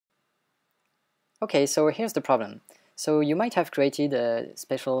Okay, so here's the problem. So you might have created a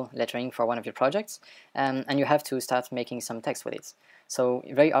special lettering for one of your projects, and you have to start making some text with it. So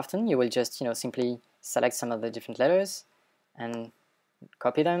very often you will just simply select some of the different letters and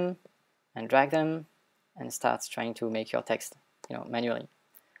copy them and drag them and start trying to make your text manually.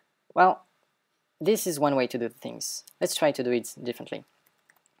 Well, this is one way to do things. Let's try to do it differently.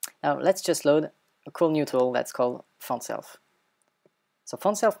 Now let's just load a cool new tool that's called Fontself. So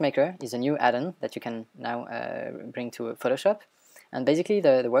Fontself Maker is a new add-on that you can now bring to Photoshop, and basically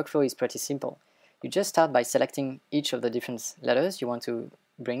the workflow is pretty simple. You just start by selecting each of the different letters you want to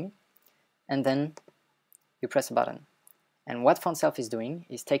bring, and then you press a button. And what Fontself is doing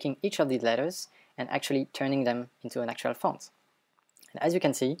is taking each of these letters and actually turning them into an actual font. And as you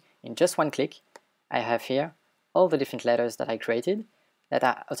can see, in just one click, I have here all the different letters that I created that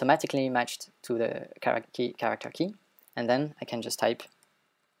are automatically matched to the character key, and then I can just type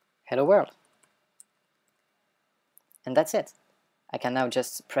Hello World. And that's it. I can now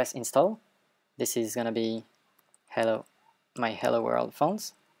just press install. This is gonna be my Hello World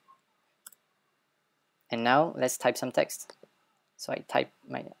font. And now let's type some text. So I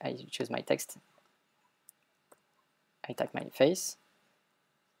choose my text. I type my face,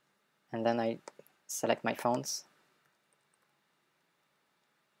 and then I select my fonts.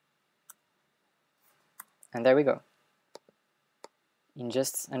 And there we go. In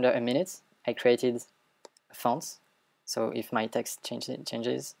just under a minute, I created a font. So if my text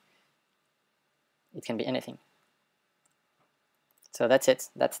changes, it can be anything. So that's it.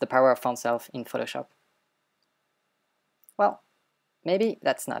 That's the power of Fontself in Photoshop. Well, maybe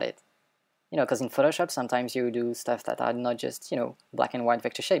that's not it. Because in Photoshop sometimes you do stuff that are not just, black and white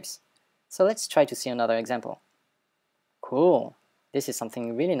vector shapes. So let's try to see another example. Cool. This is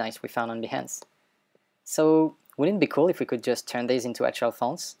something really nice we found on Behance. So wouldn't it be cool if we could just turn these into actual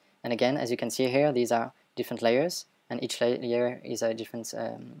fonts? And again, as you can see here, these are different layers, and each layer is a different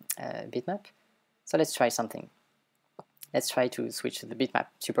bitmap. So let's try something. Let's try to switch to the bitmap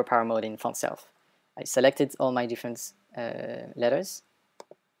superpower mode in Fontself. I selected all my different letters.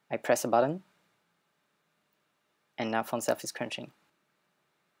 I press a button, and now Fontself is crunching.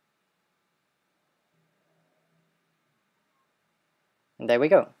 And there we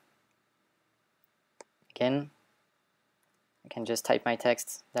go. Again, I can just type my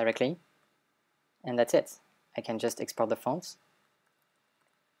text directly, and that's it. I can just export the fonts.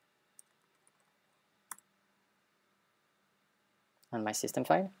 On my system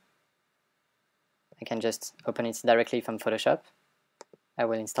file. I can just open it directly from Photoshop. I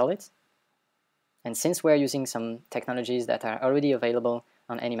will install it. And since we're using some technologies that are already available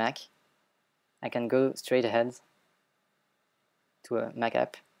on any Mac, I can go straight ahead to a Mac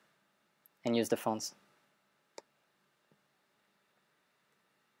app and use the fonts.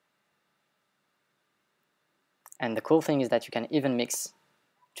 And the cool thing is that you can even mix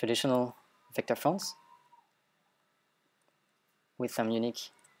traditional vector fonts with some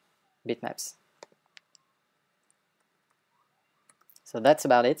unique bitmaps. So that's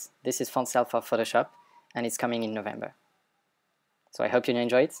about it. This is Fontself for Photoshop, and it's coming in November. So I hope you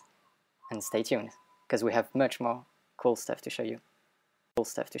enjoy it, and stay tuned, because we have much more cool stuff to show you. Cool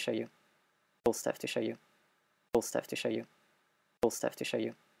stuff to show you. Cool stuff to show you. Cool stuff to show you. Cool stuff to show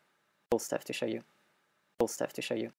you. Cool stuff to show you. Cool stuff to show you.